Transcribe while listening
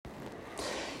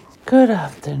Good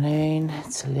afternoon,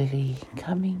 it's Lily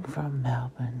coming from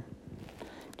Melbourne.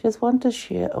 Just want to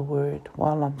share a word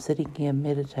while I'm sitting here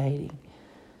meditating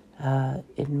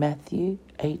in Matthew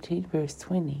 18 verse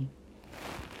 20,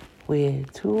 where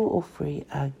 2 or 3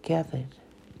 are gathered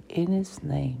in His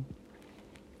name,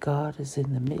 God is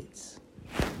in the midst.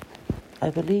 I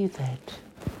believe that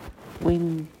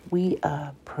when we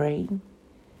are praying,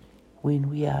 when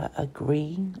we are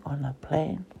agreeing on a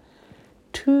plan,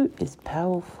 2 is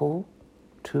powerful,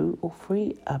 2 or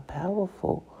 3 are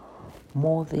powerful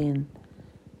more than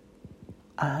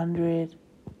 100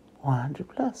 or 100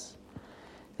 plus.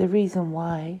 The reason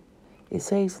why it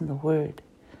says in the Word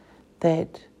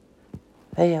that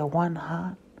they are one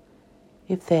heart.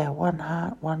 If they are one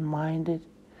heart, one-minded,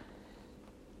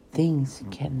 things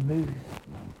can move.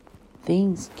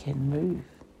 Things can move.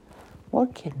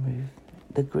 What can move?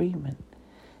 The agreement.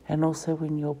 And also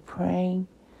when you're praying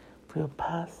for your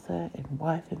pastor and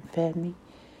wife and family,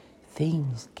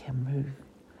 things can move.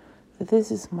 So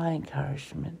this is my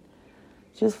encouragement.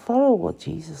 Just follow what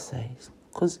Jesus says,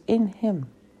 because in Him,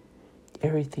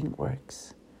 everything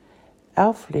works.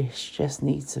 Our flesh just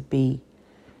needs to be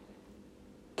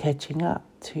catching up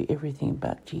to everything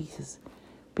about Jesus,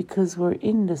 because we're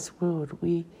in this world.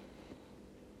 We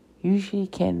usually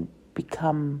can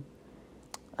become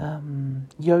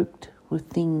yoked with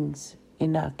things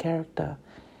in our character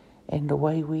and the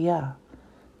way we are.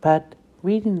 But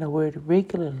reading the Word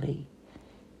regularly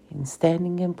and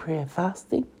standing in prayer,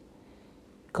 fasting,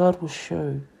 God will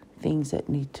show things that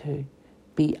need to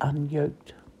be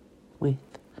unyoked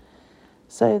with.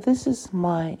 So this is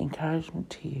my encouragement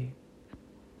to you.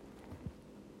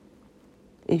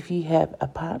 If you have a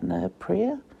partner of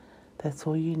prayer, that's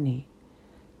all you need.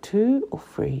 2 or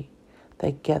 3,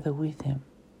 they gather with Him.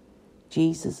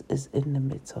 Jesus is in the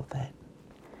midst of that.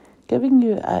 Giving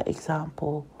you an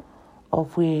example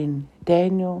of when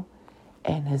Daniel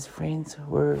and his friends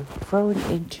were thrown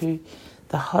into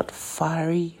the hot,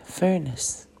 fiery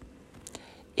furnace.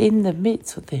 In the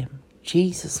midst of them,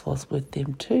 Jesus was with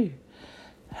them too.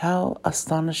 How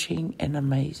astonishing and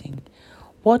amazing.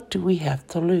 What do we have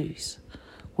to lose?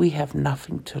 We have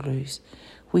nothing to lose.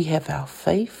 We have our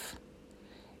faith.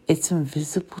 It's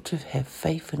invisible to have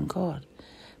faith in God.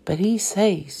 But He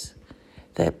says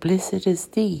that blessed is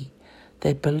thee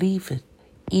that believeth,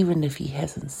 even if he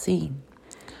hasn't seen.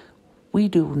 We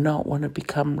do not want to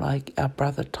become like our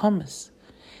brother Thomas.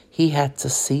 He had to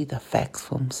see the facts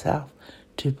for himself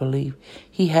to believe.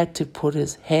 He had to put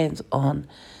his hands on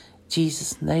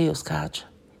Jesus' nail-scarred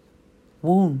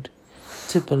wound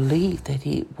to believe that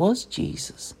He was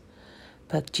Jesus.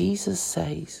 But Jesus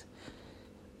says,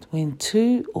 when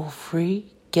 2 or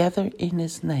 3 gather in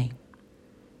His name,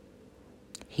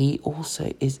 He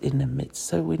also is in the midst.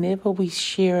 So whenever we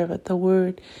share about the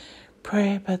Word,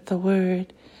 pray about the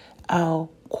Word, our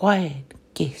quiet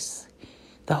guest,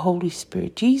 the Holy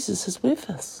Spirit, Jesus is with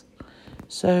us.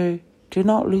 So do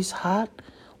not lose heart,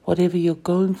 whatever you're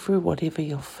going through, whatever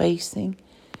you're facing.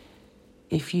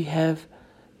 If you have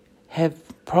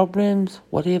problems,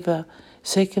 whatever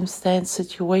circumstance,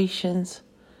 situations,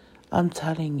 I'm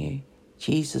telling you,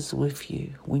 Jesus is with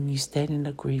you when you stand in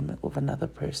agreement with another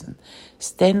person.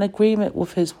 Stand in agreement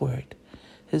with His Word.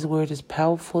 His Word is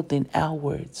powerful than our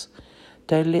words.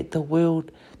 Don't let the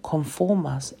world conform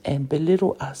us and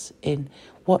belittle us in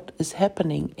what is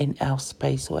happening in our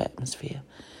space or atmosphere.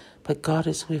 But God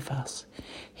is with us.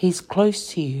 He's close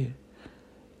to you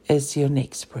as your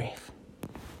next breath.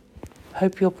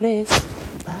 Hope you're blessed.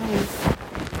 Bye.